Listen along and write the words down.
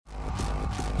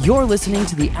You're listening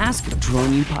to the Ask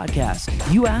Drone U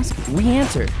podcast. You ask, we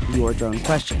answer your drone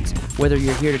questions. Whether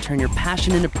you're here to turn your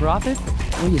passion into profit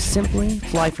or you simply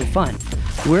fly for fun,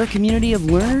 we're a community of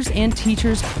learners and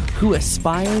teachers who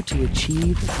aspire to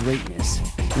achieve greatness.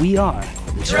 We are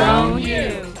Drone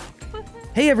U.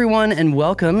 Hey everyone, and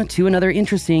welcome to another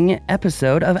interesting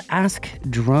episode of Ask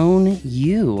Drone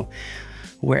U.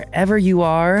 Wherever you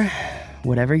are,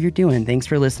 whatever you're doing, thanks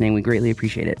for listening. We greatly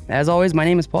appreciate it. As always, my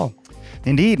name is Paul.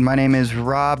 Indeed, my name is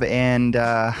Rob, and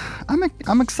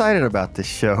I'm excited about this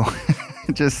show.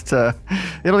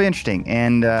 It'll be interesting.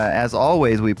 And as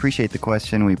always, we appreciate the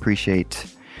question. We appreciate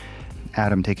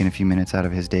Adam taking a few minutes out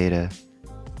of his day to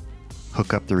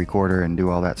hook up the recorder and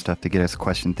do all that stuff to get us a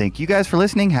question. Thank you guys for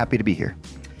listening. Happy to be here.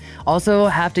 Also,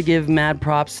 have to give mad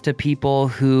props to people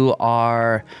who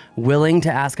are willing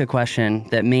to ask a question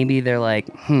that maybe they're like,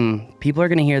 people are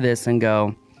going to hear this and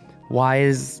go, why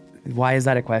is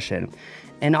that a question?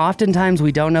 And oftentimes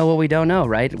we don't know what we don't know,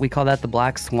 right? We call that the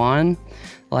black swan,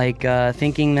 like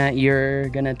thinking that you're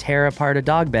going to tear apart a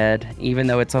dog bed, even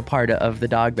though it's a part of the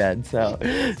dog bed. So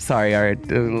sorry, our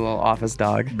little office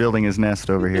dog. Building his nest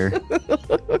over here.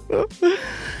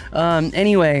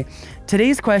 Anyway,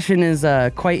 today's question is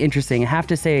quite interesting. I have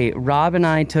to say, Rob and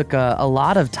I took a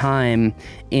lot of time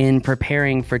in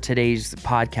preparing for today's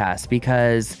podcast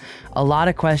because a lot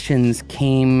of questions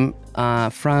came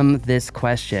from this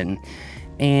question.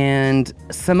 And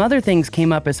some other things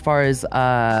came up as far as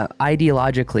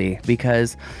ideologically,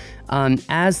 because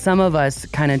as some of us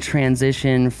kind of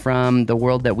transition from the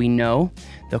world that we know,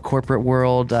 the corporate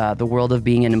world, the world of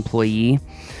being an employee,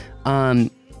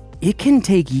 it can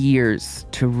take years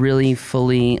to really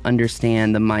fully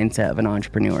understand the mindset of an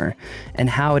entrepreneur and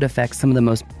how it affects some of the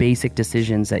most basic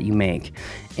decisions that you make.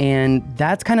 And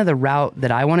that's kind of the route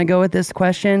that I want to go with this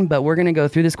question, but we're going to go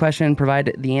through this question,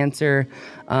 provide the answer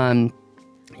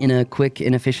in a quick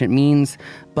and efficient means.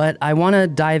 But I want to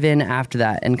dive in after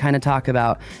that and kind of talk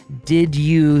about, did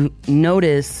you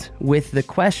notice with the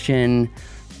question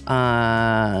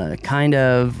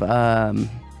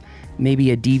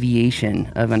maybe a deviation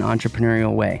of an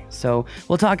entrepreneurial way? So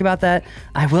we'll talk about that.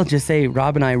 I will just say,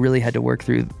 Rob and I really had to work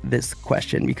through this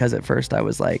question because at first I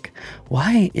was like,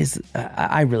 I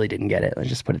really didn't get it. Let's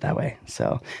just put it that way.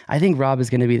 So I think Rob is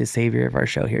going to be the savior of our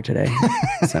show here today.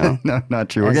 So No, not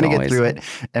true. We're going to get through it.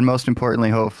 And most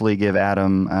importantly, hopefully give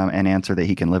Adam an answer that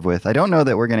he can live with. I don't know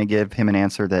that we're going to give him an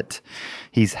answer that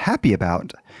he's happy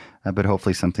about, but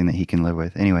hopefully something that he can live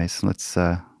with. Anyways, let's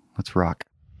rock.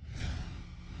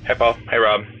 Hey Paul. Hey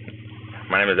Rob.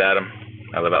 My name is Adam.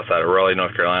 I live outside of Raleigh,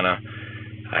 North Carolina.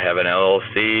 I have an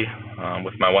LLC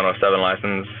with my 107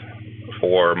 license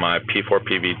for my P4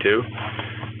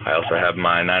 PV2. I also have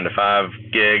my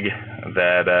 9-to-5 gig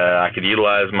that I could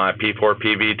utilize my P4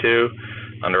 PV2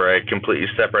 under a completely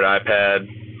separate iPad,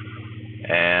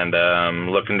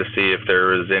 and looking to see if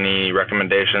there is any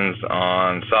recommendations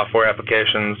on software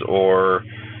applications or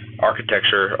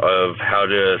architecture of how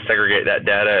to segregate that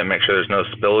data and make sure there's no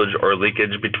spillage or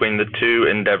leakage between the two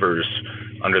endeavors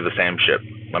under the same ship.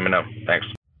 Let me know. Thanks.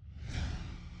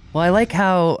 Well, I like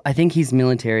how I think he's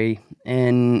military,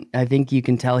 and I think you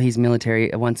can tell he's military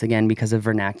once again because of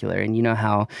vernacular. And you know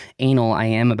how anal I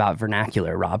am about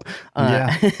vernacular, Rob.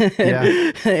 Yeah.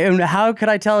 And how could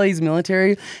I tell he's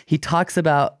military? He talks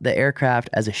about the aircraft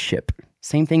as a ship.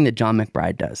 Same thing that John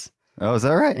McBride does. Oh, is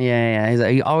that right? Yeah.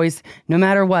 He always, no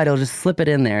matter what, he'll just slip it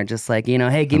in there. Just like,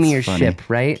 hey, give me your ship,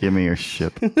 right? Give me your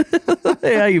ship.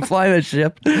 Yeah, you fly the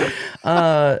ship.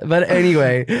 But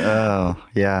anyway. Oh,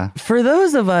 yeah. For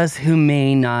those of us who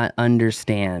may not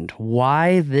understand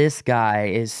why this guy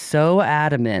is so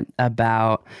adamant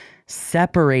about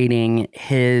separating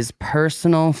his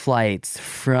personal flights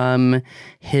from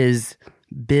his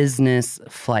business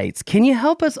flights, can you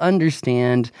help us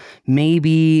understand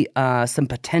maybe some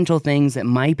potential things that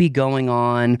might be going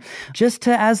on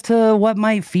as to what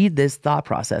might feed this thought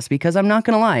process? Because I'm not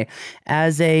going to lie,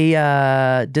 as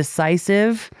a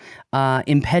decisive,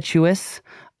 impetuous,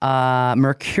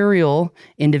 mercurial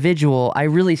individual, I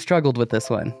really struggled with this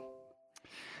one.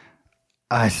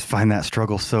 I find that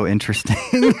struggle so interesting.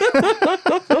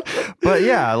 But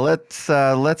yeah,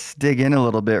 let's dig in a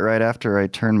little bit right after I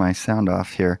turn my sound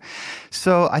off here.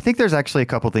 So I think there's actually a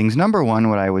couple things. Number one,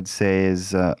 what I would say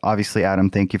is, obviously, Adam,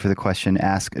 thank you for the question.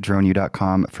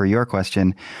 AskDroneU.com for your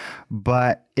question.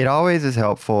 But it always is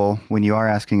helpful when you are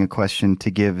asking a question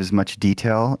to give as much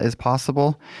detail as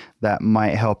possible. That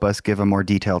might help us give a more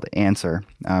detailed answer.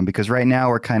 Because right now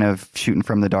we're kind of shooting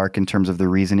from the dark in terms of the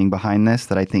reasoning behind this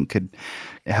that I think could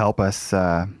help us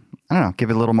I don't know, give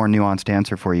it a little more nuanced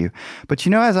answer for you. But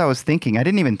as I was thinking, I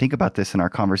didn't even think about this in our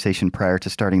conversation prior to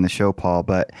starting the show, Paul,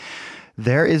 but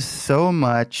there is so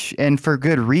much, and for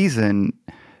good reason,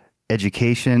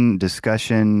 education,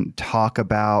 discussion, talk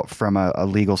about from a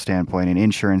legal standpoint, an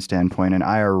insurance standpoint, an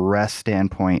IRS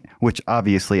standpoint, which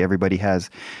obviously everybody has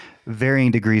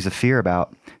varying degrees of fear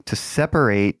about, to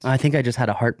separate. I think I just had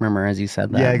a heart murmur as you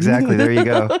said that. Yeah, exactly. There you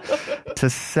go. To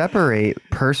separate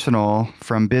personal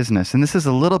from business. And this is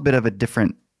a little bit of a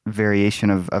different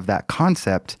variation of that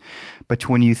concept. But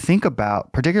when you think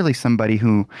about particularly somebody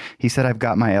who, he said, I've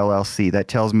got my LLC, that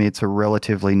tells me it's a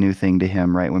relatively new thing to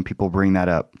him, right? When people bring that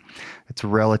up, it's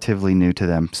relatively new to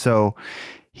them. So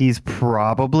he's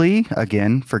probably,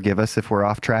 again, forgive us if we're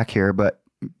off track here, but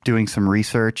doing some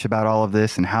research about all of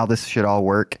this and how this should all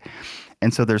work.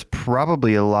 And so there's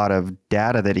probably a lot of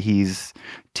data that he's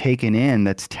taken in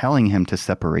that's telling him to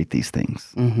separate these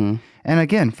things. Mm-hmm. And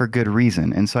again, for good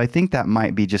reason. And so I think that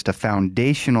might be just a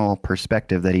foundational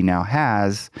perspective that he now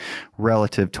has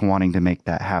relative to wanting to make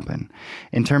that happen.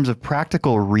 In terms of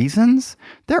practical reasons,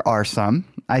 there are some.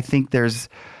 I think there's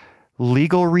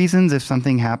legal reasons if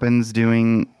something happens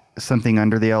doing something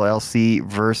under the LLC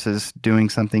versus doing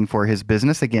something for his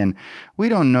business. Again, we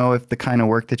don't know if the kind of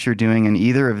work that you're doing in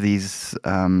either of these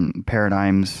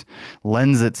paradigms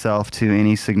lends itself to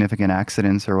any significant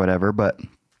accidents or whatever, but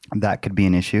that could be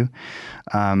an issue.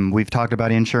 We've talked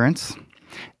about insurance,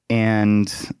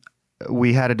 and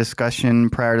we had a discussion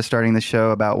prior to starting the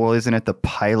show about, well, isn't it the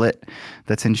pilot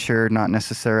that's insured, not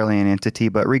necessarily an entity?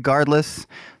 But regardless,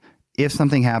 if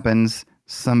something happens,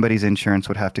 somebody's insurance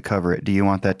would have to cover it. Do you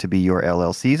want that to be your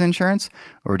LLC's insurance,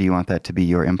 or do you want that to be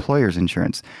your employer's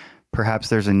insurance? Perhaps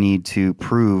there's a need to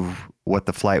prove what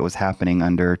the flight was happening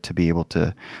under to be able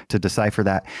to decipher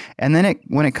that. And then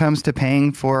when it comes to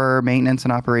paying for maintenance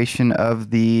and operation of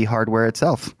the hardware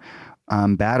itself,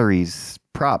 batteries,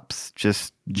 props,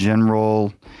 just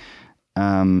general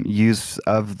use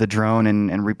of the drone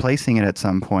and replacing it at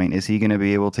some point. Is he going to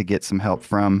be able to get some help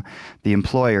from the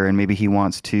employer? And maybe he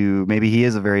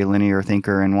is a very linear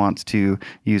thinker and wants to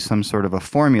use some sort of a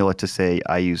formula to say,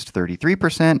 I used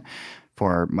 33%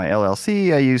 for my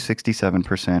LLC, I used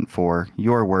 67% for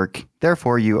your work.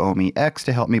 Therefore, you owe me X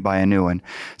to help me buy a new one.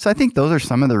 So I think those are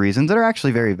some of the reasons that are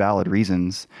actually very valid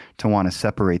reasons to want to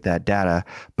separate that data.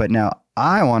 But now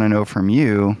I want to know from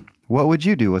you, what would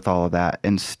you do with all of that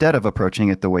instead of approaching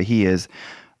it the way he is?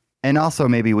 And also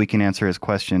maybe we can answer his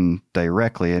question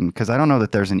directly, and because I don't know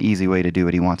that there's an easy way to do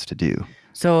what he wants to do.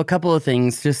 So a couple of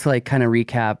things, just like kind of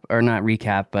recap, or not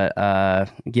recap, but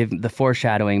give the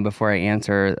foreshadowing before I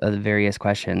answer the various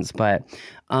questions. But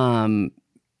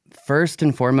first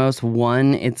and foremost,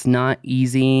 one, it's not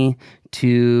easy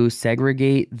to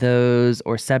segregate those,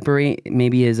 or separate,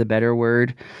 maybe is a better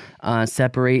word,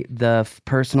 separate the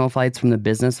personal flights from the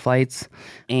business flights.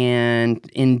 And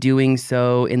in doing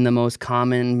so, in the most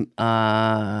common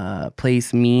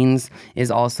place means is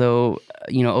also,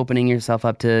 opening yourself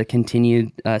up to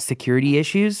continued security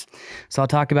issues. So I'll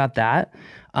talk about that.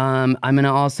 I'm going to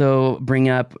also bring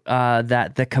up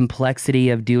that the complexity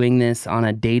of doing this on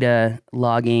a data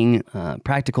logging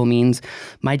practical means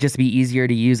might just be easier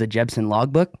to use a Jepson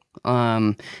logbook.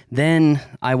 Then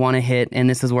I want to hit, and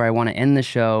this is where I want to end the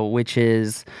show, which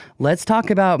is, let's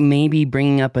talk about maybe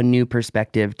bringing up a new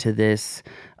perspective to this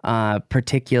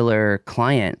particular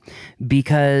client,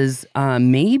 because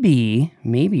maybe,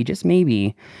 just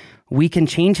maybe, we can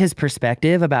change his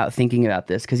perspective about thinking about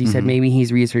this, because you said maybe he's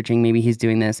researching, maybe he's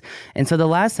doing this. And so the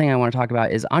last thing I want to talk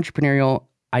about is entrepreneurial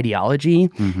ideology,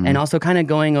 and also kind of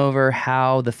going over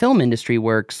how the film industry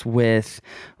works with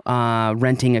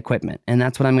renting equipment. And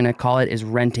that's what I'm going to call it, is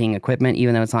renting equipment,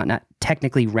 even though it's not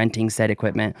technically renting said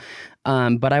equipment.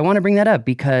 But I want to bring that up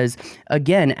because,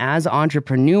 again, as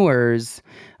entrepreneurs,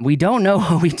 we don't know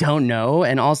what we don't know.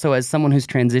 And also as someone who's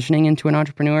transitioning into an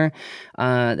entrepreneur,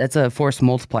 that's a force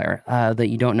multiplier, that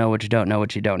you don't know what you don't know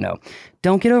what you don't know.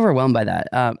 Don't get overwhelmed by that.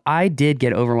 I did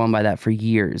get overwhelmed by that for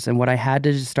years. And what I had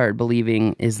to just start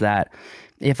believing is that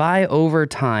if I over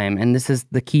time, and this is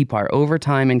the key part, over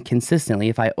time and consistently,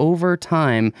 if I over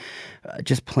time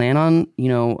just plan on,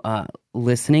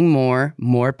 listening more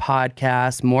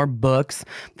podcasts, more books,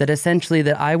 that essentially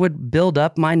that I would build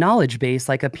up my knowledge base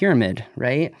like a pyramid,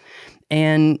 right?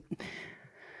 And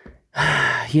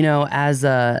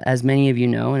as many of you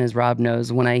know, and as Rob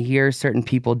knows, when I hear certain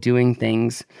people doing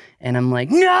things and I'm like,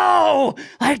 no,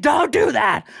 don't do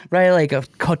that, right? Like a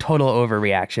total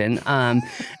overreaction.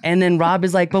 And then Rob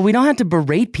is like, but we don't have to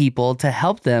berate people to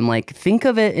help them. Like, think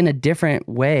of it in a different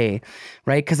way,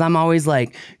 right? Because I'm always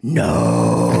like,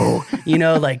 no,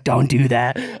 don't do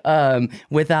that.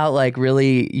 Without like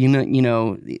really,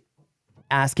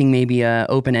 asking maybe a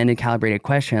open-ended calibrated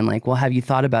question like, well, have you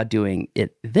thought about doing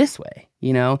it this way?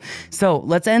 You know? So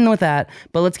let's end with that,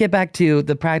 but let's get back to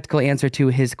the practical answer to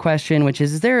his question, which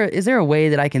is there a way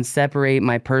that I can separate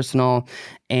my personal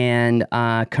and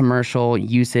commercial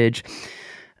usage?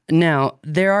 Now,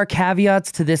 there are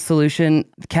caveats to this solution.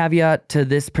 The caveat to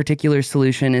this particular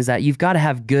solution is that you've got to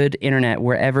have good internet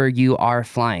wherever you are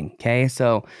flying, okay?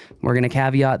 So we're going to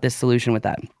caveat this solution with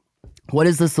that. What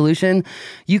is the solution?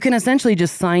 You can essentially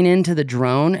just sign into the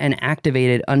drone and activate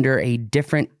it under a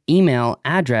different email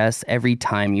address every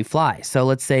time you fly. So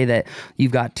let's say that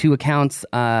you've got 2 accounts.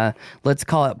 Let's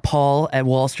call it Paul at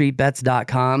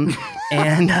wallstreetbets.com.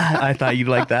 And I thought you'd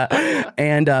like that.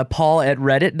 And Paul at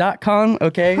reddit.com.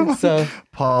 Okay. So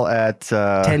Paul at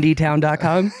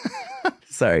tendytown.com.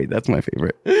 Sorry, that's my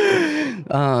favorite.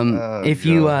 If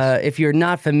you're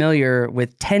not familiar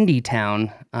with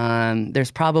Tendytown,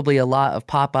 there's probably a lot of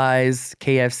Popeyes,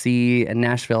 KFC, and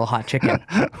Nashville hot chicken.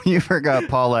 You forgot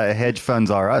Paul at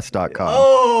hedgefundsrus.com.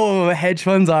 Oh,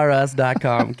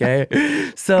 hedgefundsrus.com.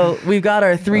 Okay. So we've got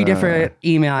our 3 different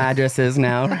email addresses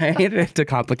now, right? To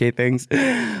complicate things.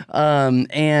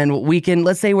 And we can,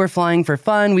 let's say we're flying for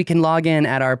fun. We can log in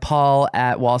at our Paul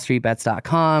at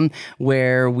wallstreetbets.com,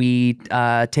 where we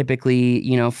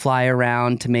typically, fly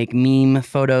around to make meme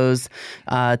photos,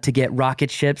 to get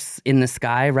rocket ships in the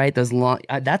sky, right? Those long,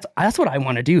 that's what I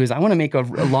want to do is I want to make a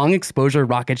long exposure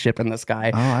rocket ship in the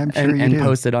sky. Oh, I'm sure and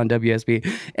post it on WSB.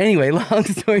 Anyway, long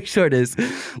story short is,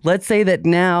 let's say that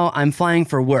now I'm flying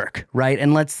for work, right?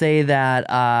 And let's say that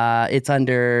it's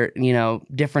under,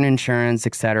 different insurance,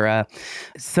 etc.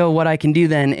 So what I can do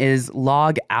then is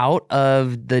log out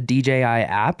of the DJI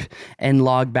app and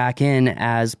log back in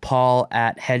as Paul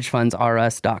at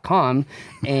hedgefundsrus.com.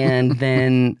 And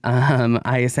then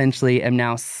I essentially am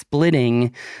now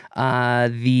splitting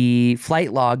the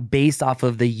flight log based off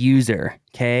of the user.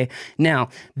 Okay. Now,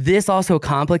 this also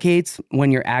complicates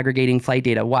when you're aggregating flight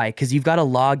data. Why? Because you've got to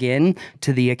log in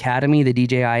to the Academy, the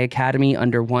DJI Academy,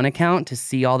 under one account to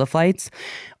see all the flights.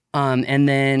 And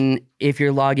then if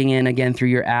you're logging in again through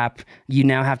your app, you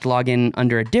now have to log in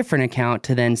under a different account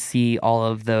to then see all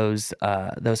of those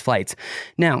flights.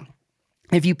 Now,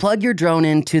 if you plug your drone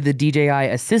into the DJI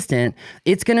Assistant,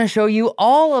 it's going to show you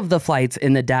all of the flights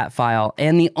in the DAT file.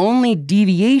 And the only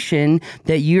deviation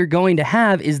that you're going to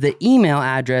have is the email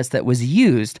address that was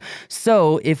used.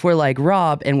 So if we're like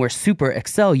Rob and we're super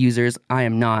Excel users, I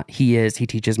am not. He is. He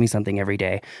teaches me something every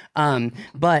day.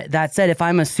 But that said, if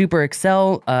I'm a super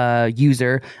Excel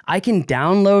user, I can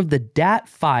download the DAT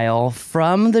file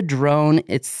from the drone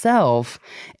itself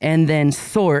and then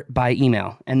sort by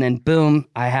email. And then boom,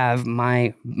 I have my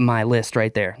list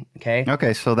right there.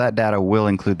 Okay, so that data will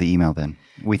include the email then,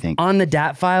 we think. On the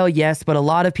DAT file, yes, but a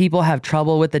lot of people have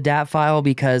trouble with the DAT file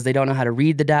because they don't know how to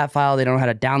read the DAT file. They don't know how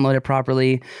to download it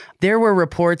properly. There were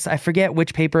reports, I forget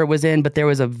which paper it was in, but there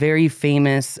was a very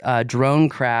famous drone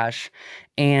crash,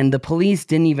 and the police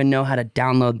didn't even know how to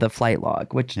download the flight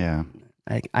log, which... Yeah.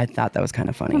 I thought that was kind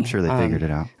of funny. I'm sure they figured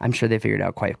it out. I'm sure they figured it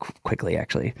out quite quickly,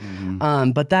 actually.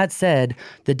 Mm-hmm. But that said,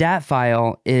 the DAT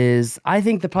file is, I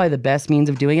think, probably the best means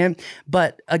of doing it.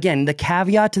 But again, the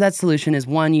caveat to that solution is,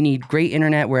 one, you need great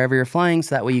internet wherever you're flying,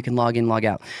 so that way you can log in, log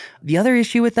out. The other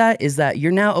issue with that is that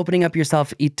you're now opening up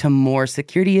yourself to more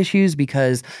security issues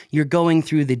because you're going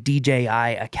through the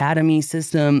DJI Academy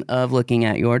system of looking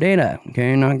at your data.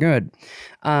 Okay, not good.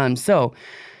 So...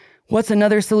 what's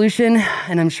another solution?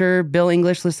 And I'm sure Bill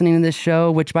English listening to this show,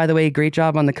 which, by the way, great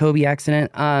job on the Kobe accident.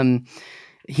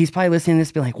 He's probably listening to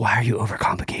this be like, why are you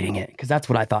overcomplicating it? Because that's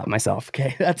what I thought myself.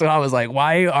 Okay. That's what I was like.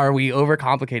 Why are we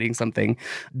overcomplicating something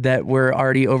that we're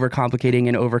already overcomplicating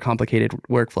an overcomplicated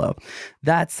workflow?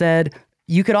 That said,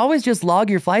 you could always just log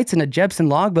your flights in a Jepson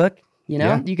logbook.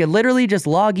 Yeah. You could literally just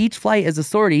log each flight as a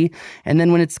sortie. And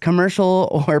then when it's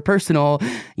commercial or personal,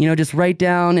 just write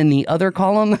down in the other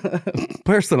column,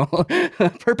 personal,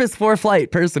 purpose for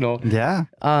flight, personal. Yeah.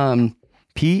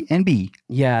 P and B.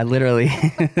 Yeah, literally.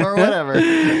 Or whatever.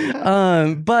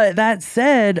 But that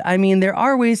said, there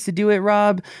are ways to do it,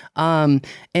 Rob. And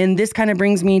this kind of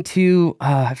brings me to,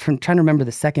 from trying to remember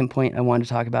the second point I wanted to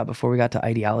talk about before we got to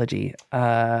ideology.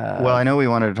 Well, I know we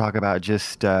wanted to talk about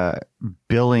just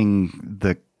billing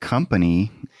the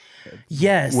company.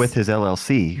 Yes. With his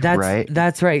LLC, right?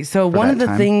 That's right. So one of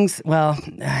the things, well,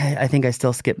 I think I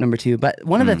still skipped number 2, but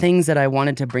one of the things that I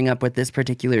wanted to bring up with this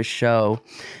particular show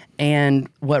and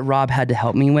what Rob had to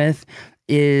help me with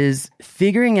is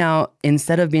figuring out,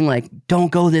 instead of being like,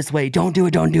 don't go this way, don't do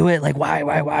it, like,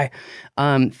 why?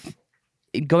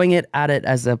 Going at it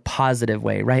as a positive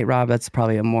way, right, Rob? That's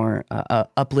probably a more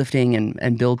uplifting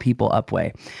and build people up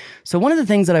way. So one of the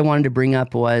things that I wanted to bring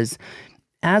up was,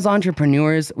 as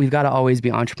entrepreneurs, we've got to always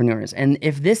be entrepreneurs. And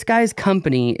if this guy's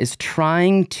company is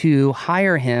trying to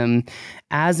hire him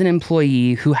as an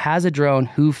employee who has a drone,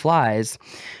 who flies,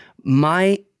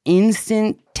 my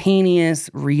instantaneous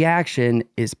reaction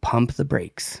is pump the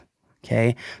brakes.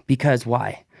 Okay? Because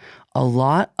why? A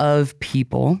lot of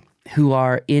people who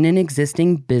are in an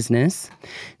existing business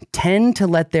tend to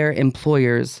let their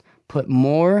employers put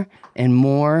more and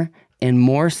more and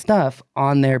more stuff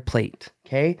on their plate.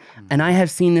 Okay. And I have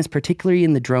seen this particularly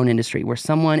in the drone industry where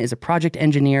someone is a project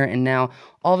engineer and now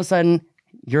all of a sudden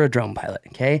you're a drone pilot.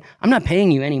 Okay. I'm not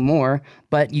paying you anymore,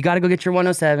 but you got to go get your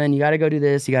 107. You got to go do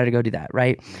this. You got to go do that.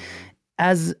 Right.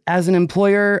 As an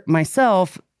employer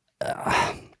myself,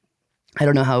 I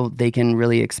don't know how they can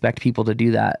really expect people to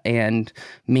do that and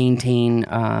maintain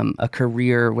a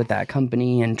career with that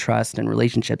company and trust and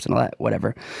relationships and all that,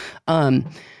 whatever.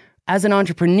 As an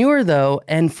entrepreneur, though,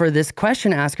 and for this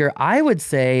question asker, I would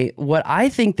say what I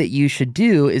think that you should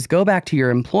do is go back to your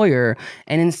employer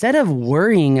and instead of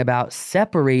worrying about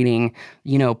separating,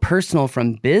 personal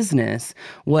from business,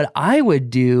 what I would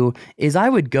do is I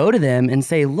would go to them and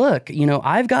say, look,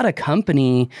 I've got a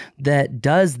company that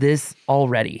does this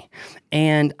already.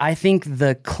 And I think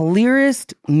the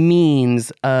clearest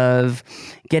means of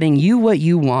getting you what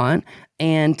you want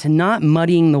and to not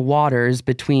muddying the waters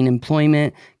between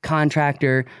employment,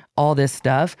 contractor, all this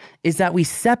stuff is that we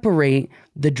separate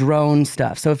the drone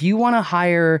stuff. So if you want to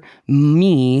hire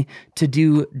me to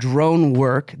do drone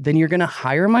work, then you're going to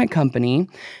hire my company,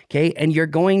 okay? And you're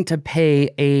going to pay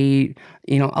a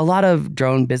lot of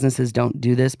drone businesses don't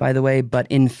do this, by the way, but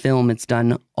in film, it's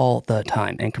done all the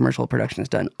time and commercial production is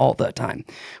done all the time,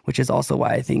 which is also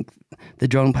why I think the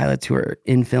drone pilots who are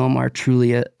in film are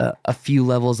truly a few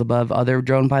levels above other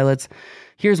drone pilots.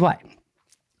 Here's why.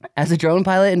 As a drone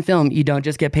pilot in film, you don't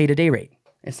just get paid a day rate.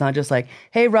 It's not just like,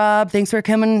 hey, Rob, thanks for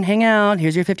coming and hang out.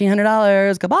 Here's your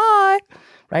 $1,500. Goodbye.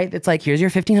 Right? It's like, here's your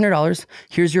 $1,500.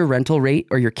 Here's your rental rate,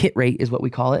 or your kit rate is what we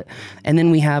call it. And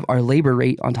then we have our labor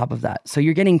rate on top of that. So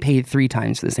you're getting paid 3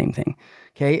 times for the same thing.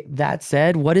 Okay. That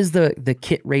said, what is the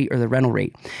kit rate or the rental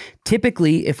rate?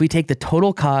 Typically, if we take the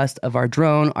total cost of our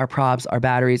drone, our props, our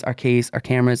batteries, our case, our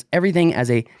cameras, everything as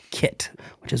a kit,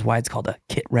 which is why it's called a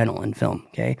kit rental in film.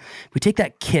 Okay. If we take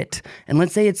that kit and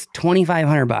let's say it's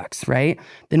 $2,500, right?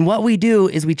 Then what we do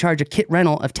is we charge a kit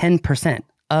rental of 10%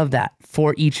 of that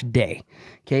for each day.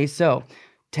 Okay. So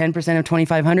 10% of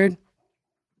 2,500.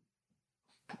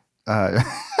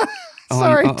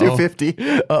 Sorry,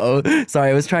 250.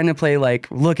 Sorry, I was trying to play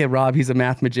look at Rob, he's a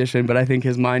math magician, but I think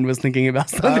his mind was thinking about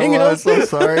something else. I'm so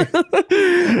sorry.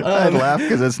 I laugh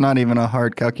because it's not even a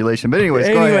hard calculation. But anyways,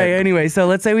 go ahead. Anyway, so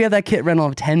let's say we have that kit rental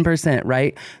of 10%,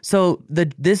 right? So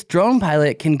this drone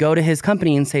pilot can go to his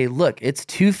company and say, look, it's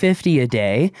 $250 a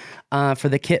day for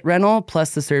the kit rental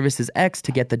plus the service is X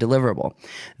to get the deliverable.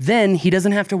 Then he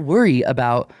doesn't have to worry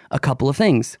about a couple of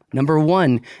things. Number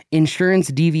one, insurance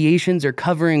deviations are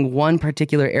covering one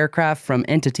particular aircraft from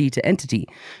entity to entity.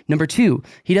 Number two,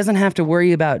 he doesn't have to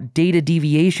worry about data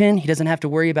deviation. He doesn't have to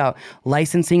worry about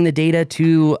licensing the data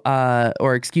to,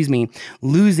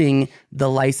 losing the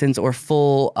license or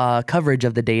full coverage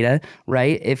of the data,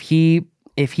 right? If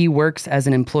he works as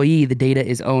an employee, the data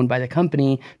is owned by the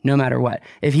company no matter what.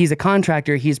 If he's a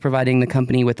contractor, he's providing the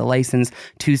company with the license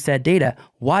to said data.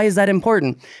 Why is that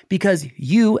important? Because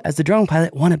you, as the drone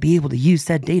pilot, want to be able to use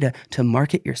said data to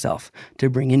market yourself, to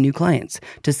bring in new clients,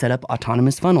 to set up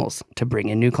autonomous funnels, to bring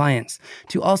in new clients,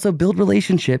 to also build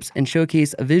relationships and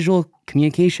showcase a visual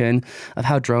communication of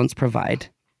how drones provide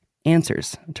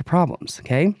answers to problems,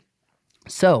 okay?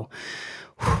 So,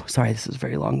 sorry, this is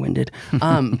very long-winded,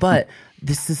 but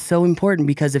this is so important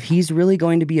because if he's really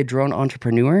going to be a drone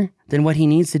entrepreneur, then what he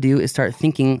needs to do is start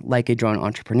thinking like a drone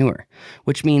entrepreneur,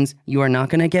 which means you are not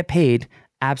going to get paid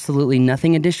absolutely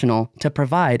nothing additional to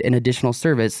provide an additional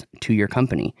service to your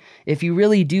company. If you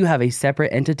really do have a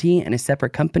separate entity and a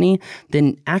separate company,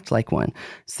 then act like one.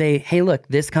 Say, hey, look,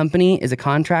 this company is a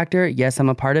contractor. Yes, I'm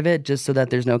a part of it just so that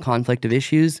there's no conflict of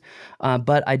issues.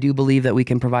 But I do believe that we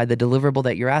can provide the deliverable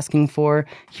that you're asking for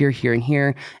here, here, and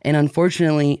here. And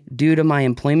unfortunately, due to my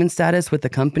employment status with the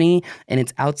company, and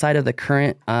it's outside of the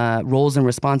current roles and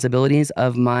responsibilities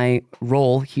of my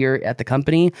role here at the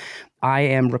company, I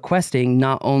am requesting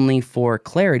not only for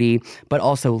clarity, but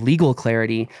also legal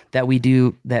clarity that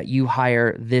you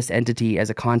hire this entity as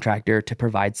a contractor to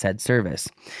provide said service.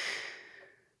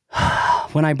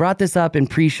 When I brought this up in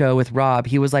pre-show with Rob,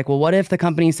 he was like, well, what if the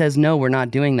company says, no, we're not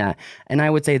doing that? And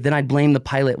I would say, then I'd blame the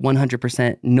pilot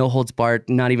 100%, no holds barred,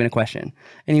 not even a question.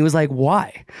 And he was like,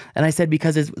 why? And I said,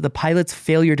 because it's the pilot's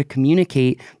failure to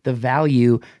communicate the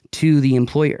value to the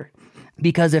employer.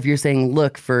 Because if you're saying,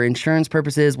 look, for insurance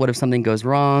purposes, what if something goes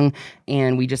wrong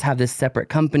and we just have this separate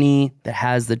company that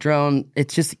has the drone?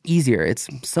 It's just easier. It's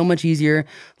so much easier.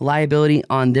 Liability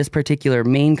on this particular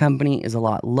main company is a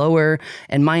lot lower,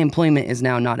 and my employment is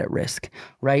now not at risk,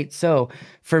 right? So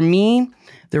for me,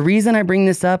 the reason I bring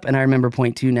this up, and I remember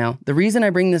point 2 now, the reason I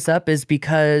bring this up is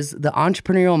because the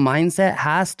entrepreneurial mindset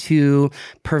has to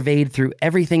pervade through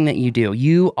everything that you do.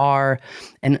 You are,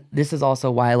 and this is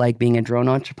also why I like being a drone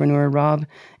entrepreneur, Rob,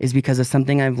 is because of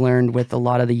something I've learned with a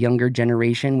lot of the younger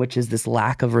generation, which is this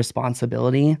lack of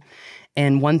responsibility.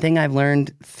 And one thing I've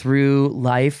learned through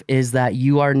life is that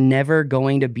you are never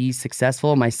going to be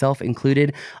successful, myself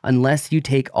included, unless you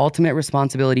take ultimate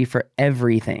responsibility for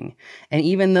everything. And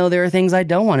even though there are things I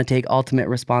don't want to take ultimate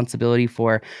responsibility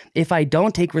for, if I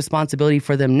don't take responsibility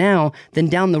for them now, then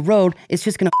down the road, it's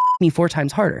just going to me 4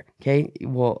 times harder. Okay.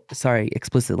 Well, sorry,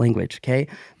 explicit language. Okay.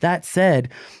 That said,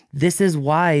 this is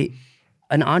why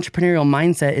an entrepreneurial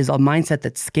mindset is a mindset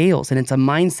that scales, and it's a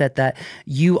mindset that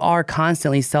you are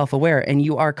constantly self-aware, and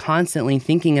you are constantly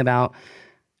thinking about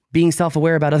being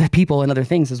self-aware about other people and other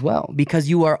things as well, because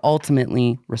you are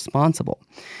ultimately responsible.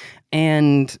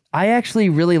 And I actually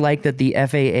really like that the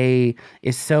FAA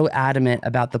is so adamant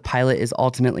about the pilot is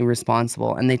ultimately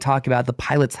responsible, and they talk about the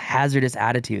pilot's hazardous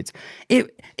attitudes. It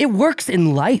works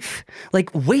in life. Like,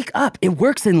 wake up. It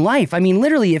works in life. I mean,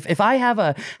 literally, if I have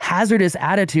a hazardous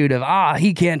attitude of,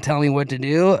 he can't tell me what to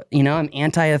do, I'm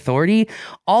anti-authority,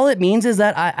 all it means is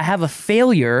that I have a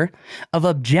failure of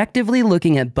objectively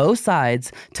looking at both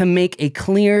sides to make a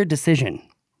clear decision.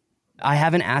 I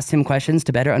haven't asked him questions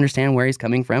to better understand where he's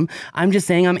coming from. I'm just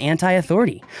saying I'm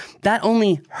anti-authority. That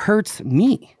only hurts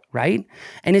me, right?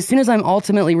 And as soon as I'm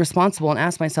ultimately responsible and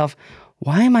ask myself,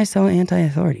 why am I so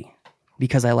anti-authority?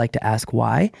 Because I like to ask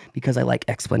why, because I like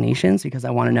explanations, because I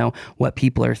want to know what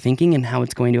people are thinking and how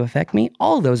it's going to affect me,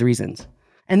 all of those reasons.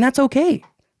 And that's okay.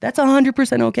 That's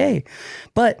 100% okay.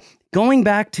 But going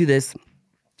back to this,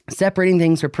 separating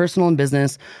things for personal and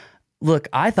business, look,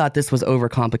 I thought this was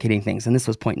overcomplicating things, and this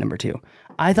was point number 2.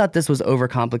 I thought this was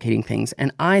overcomplicating things,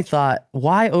 and I thought,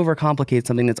 why overcomplicate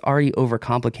something that's already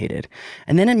overcomplicated?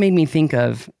 And then it made me think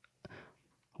of,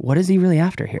 what is he really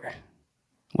after here?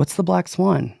 What's the black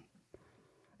swan?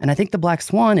 And I think the black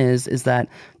swan is that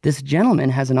this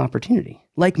gentleman has an opportunity.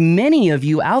 Like many of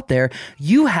you out there,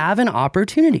 you have an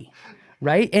opportunity.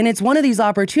 Right? And it's one of these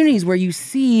opportunities where you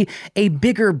see a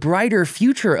bigger, brighter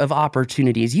future of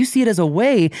opportunities. You see it as a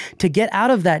way to get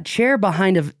out of that chair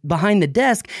behind the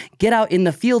desk, get out in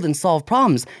the field and solve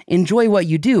problems. Enjoy what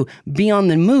you do. Be on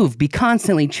the move. Be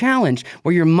constantly challenged,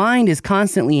 where your mind is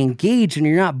constantly engaged and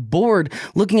you're not bored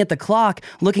looking at the clock,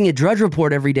 looking at Drudge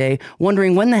Report every day,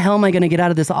 wondering, when the hell am I going to get out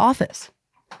of this office?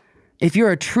 If you're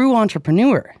a true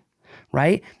entrepreneur,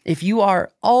 right? If you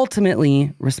are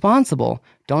ultimately responsible,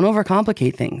 don't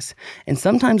overcomplicate things. And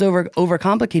sometimes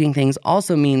overcomplicating things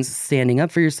also means standing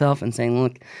up for yourself and saying,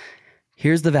 look,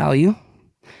 here's the value.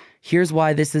 Here's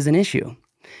why this is an issue.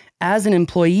 As an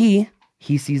employee,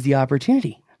 he sees the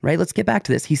opportunity, right? Let's get back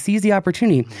to this. He sees the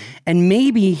opportunity, and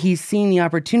maybe he's seeing the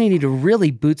opportunity to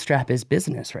really bootstrap his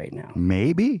business right now.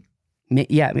 Maybe.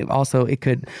 Yeah, I mean, also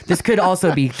this could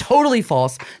also be totally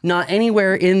false, not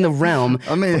anywhere in the realm.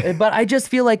 But I just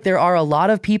feel like there are a lot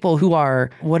of people who are,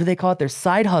 what do they call it? Their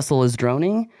side hustle is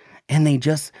droning, and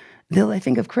I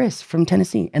think of Chris from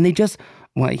Tennessee, and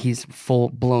he's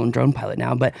full-blown drone pilot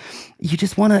now, but you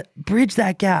just want to bridge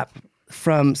that gap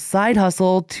from side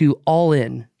hustle to all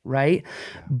in, right?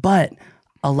 But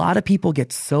a lot of people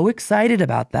get so excited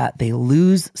about that, they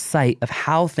lose sight of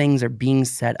how things are being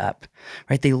set up,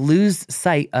 right? They lose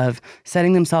sight of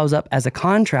setting themselves up as a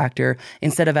contractor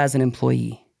instead of as an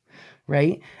employee,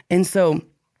 right? And so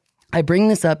I bring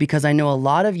this up because I know a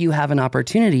lot of you have an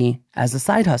opportunity as a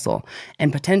side hustle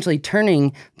and potentially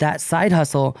turning that side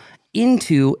hustle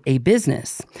into a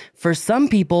business. For some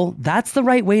people, that's the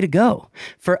right way to go.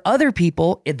 For other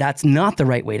people, that's not the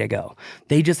right way to go.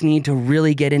 They just need to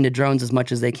really get into drones as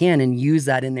much as they can and use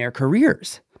that in their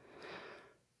careers.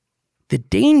 The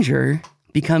danger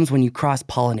becomes when you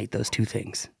cross-pollinate those two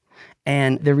things.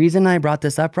 And the reason I brought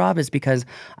this up, Rob, is because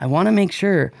I want to make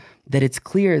sure that it's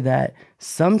clear that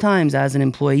sometimes as an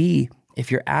employee,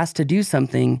 if you're asked to do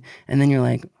something and then you're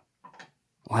like,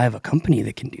 well, I have a company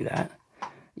that can do that,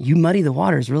 you muddy the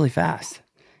waters really fast.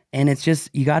 And it's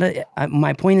just,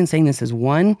 my point in saying this is,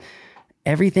 one,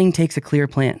 everything takes a clear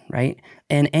plan, right?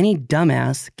 And any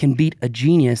dumbass can beat a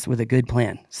genius with a good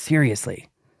plan, seriously.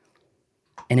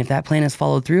 And if that plan is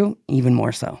followed through, even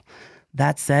more so.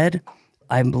 That said,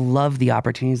 I love the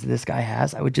opportunities that this guy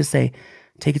has. I would just say,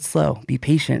 take it slow, be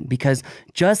patient, because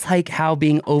just like how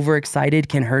being overexcited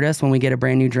can hurt us when we get a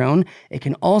brand new drone, it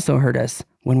can also hurt us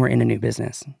when we're in a new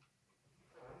business.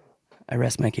 I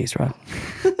rest my case, Rob.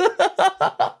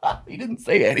 You didn't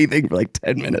say anything for like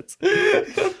 10 minutes.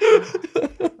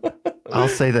 I'll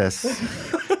say this.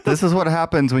 This is what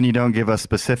happens when you don't give us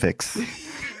specifics.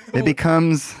 It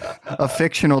becomes a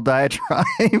fictional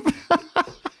diatribe.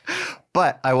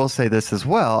 But I will say this as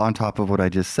well, on top of what I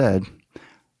just said.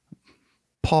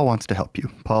 Paul wants to help you.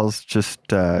 Paul's just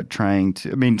taking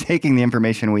the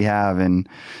information we have and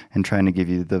trying to give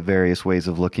you the various ways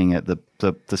of looking at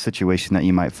the situation that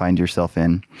you might find yourself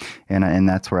in. And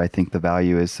that's where I think the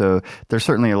value is. So there's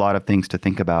certainly a lot of things to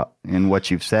think about in what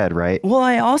you've said, right? Well,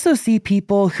 I also see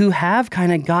people who have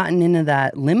kind of gotten into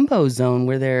that limbo zone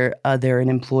where they're an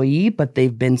employee, but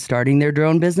they've been starting their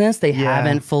drone business. They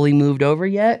haven't fully moved over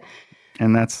yet.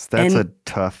 And that's a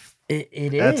tough...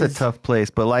 It That's is. a tough place,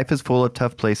 but life is full of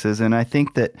tough places. And I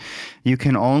think that you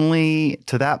can only,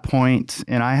 to that point,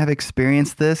 and I have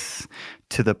experienced this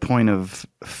to the point of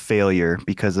failure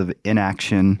because of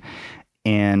inaction.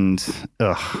 And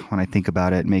when I think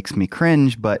about it, it makes me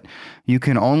cringe, but you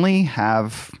can only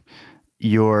have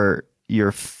your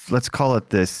let's call it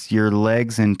this, your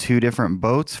legs in two different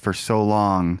boats for so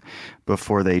long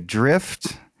before they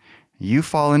drift, you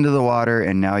fall into the water,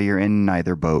 and now you're in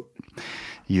neither boat.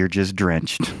 You're just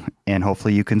drenched, and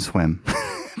hopefully you can swim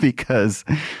because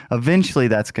eventually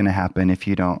that's going to happen if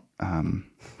you don't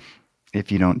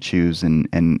choose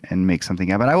and make something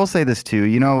happen. I will say this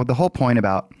too, the whole point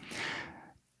about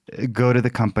go to the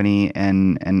company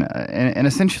and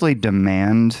essentially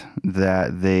demand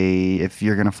that if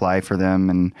you're going to fly for them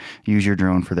and use your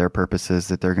drone for their purposes,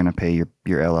 that they're going to pay your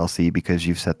LLC because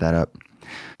you've set that up.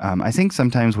 I think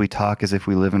sometimes we talk as if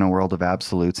we live in a world of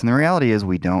absolutes, and the reality is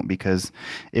we don't, because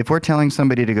if we're telling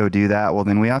somebody to go do that, well,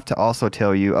 then we have to also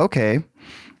tell you, okay,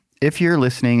 if you're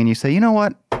listening and you say, you know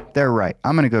what, they're right,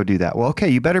 I'm going to go do that. Well, okay,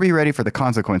 you better be ready for the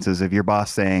consequences of your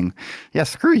boss saying, yeah,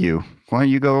 screw you. Why don't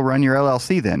you go run your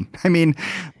LLC then? I mean,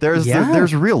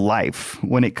 there's real life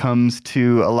when it comes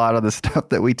to a lot of the stuff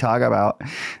that we talk about.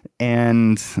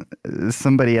 And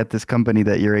somebody at this company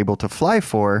that you're able to fly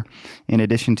for, in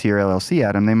addition to your LLC,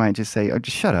 Adam, they might just say, oh,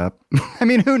 just shut up. I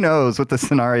mean, who knows what the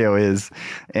scenario is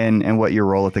and what your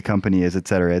role at the company is, et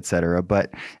cetera, et cetera.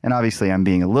 And obviously I'm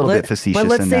being a little bit facetious in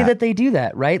that. But let's say that they do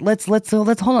that, right? Let's hold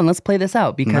on. Let's play this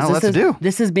out, because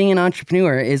this is being an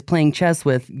entrepreneur, is playing chess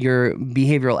with your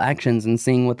behavioral actions and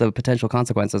seeing what the potential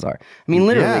consequences are. I mean,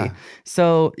 literally. Yeah.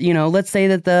 So, let's say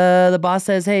that the boss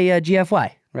says, hey,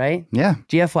 GFY. Right? Yeah.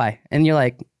 GFY. And you're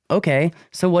like, okay,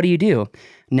 so what do?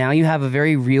 Now you have a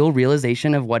very real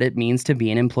realization of what it means to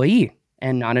be an employee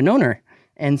and not an owner.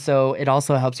 And so it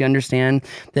also helps you understand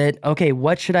that, okay,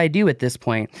 what should I do at this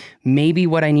point? Maybe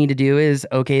what I need to do is,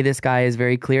 okay, this guy is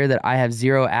very clear that I have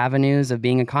 0 avenues of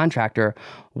being a contractor.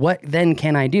 What then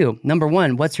can I do? Number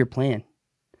one, what's your plan?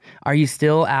 Are you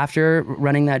still after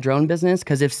running that drone business?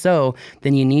 Because if so,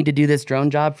 then you need to do this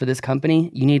drone job for this company.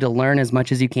 You need to learn as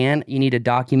much as you can. You need to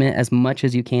document as much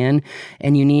as you can.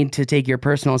 And you need to take your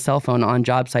personal cell phone on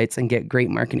job sites and get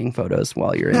great marketing photos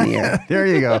while you're in the air. There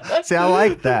you go. See, I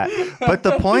like that. But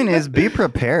the point is, be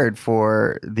prepared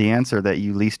for the answer that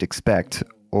you least expect,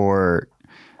 or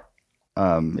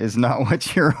is not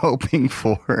what you're hoping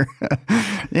for.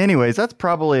 Anyways, that's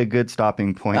probably a good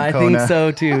stopping point, I Kona. think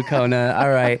so too, Kona.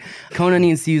 All right. Kona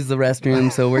needs to use the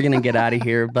restroom, so we're going to get out of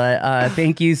here. But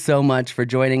thank you so much for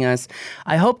joining us.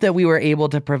 I hope that we were able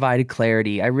to provide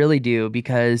clarity. I really do,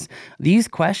 because these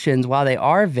questions, while they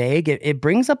are vague, it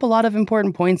brings up a lot of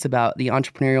important points about the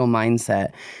entrepreneurial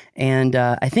mindset. And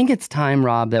I think it's time,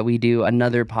 Rob, that we do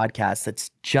another podcast that's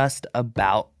just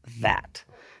about that.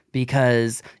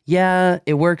 Because, yeah,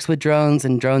 it works with drones,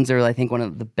 and drones are, I think, one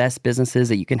of the best businesses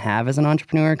that you can have as an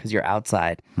entrepreneur, because you're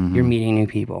outside, you're meeting new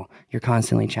people, you're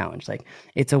constantly challenged. Like,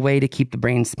 it's a way to keep the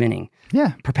brain spinning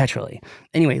perpetually.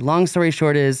 Anyway, long story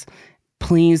short is,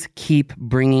 please keep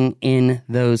bringing in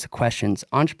those questions.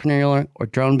 Entrepreneurial or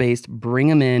drone-based, bring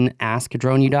them in,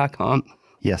 askdroneu.com.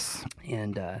 Yes.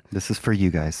 And this is for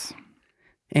you guys.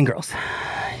 And girls.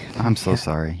 I'm so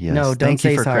sorry. Yes. No, don't Thank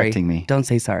say you for sorry. correcting me. Don't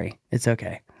say sorry. It's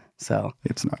okay. So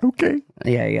it's not okay.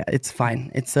 Yeah, it's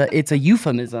fine. It's a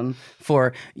euphemism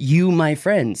for you, my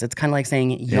friends. It's kind of like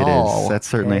saying y'all. It is. That's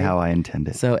certainly how I intend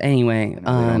it. So anyway,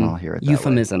 all hear it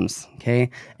euphemisms.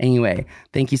 Okay. Anyway,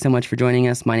 thank you so much for joining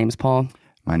us. My name's Paul.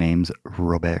 My name's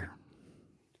Robert.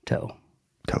 Toe.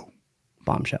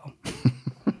 Bombshell.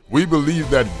 We believe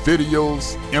that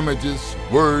videos, images,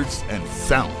 words, and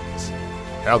sounds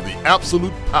have the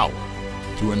absolute power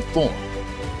to inform,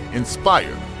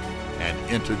 inspire, and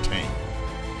entertain.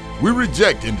 We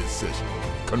reject indecision,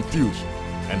 confusion,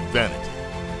 and vanity,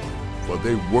 for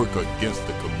they work against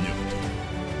the community.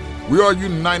 We are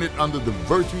united under the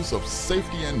virtues of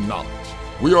safety and knowledge.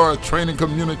 We are a training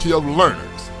community of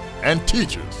learners and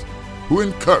teachers who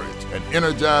encourage and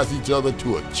energize each other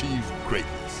to achieve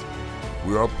greatness.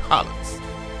 We are pilots,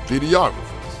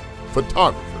 videographers,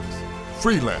 photographers,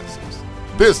 freelancers,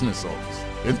 business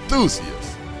owners,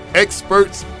 enthusiasts,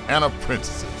 experts, and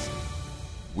apprentices.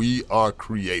 We are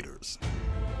creators.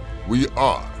 We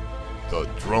are the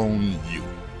Drone U.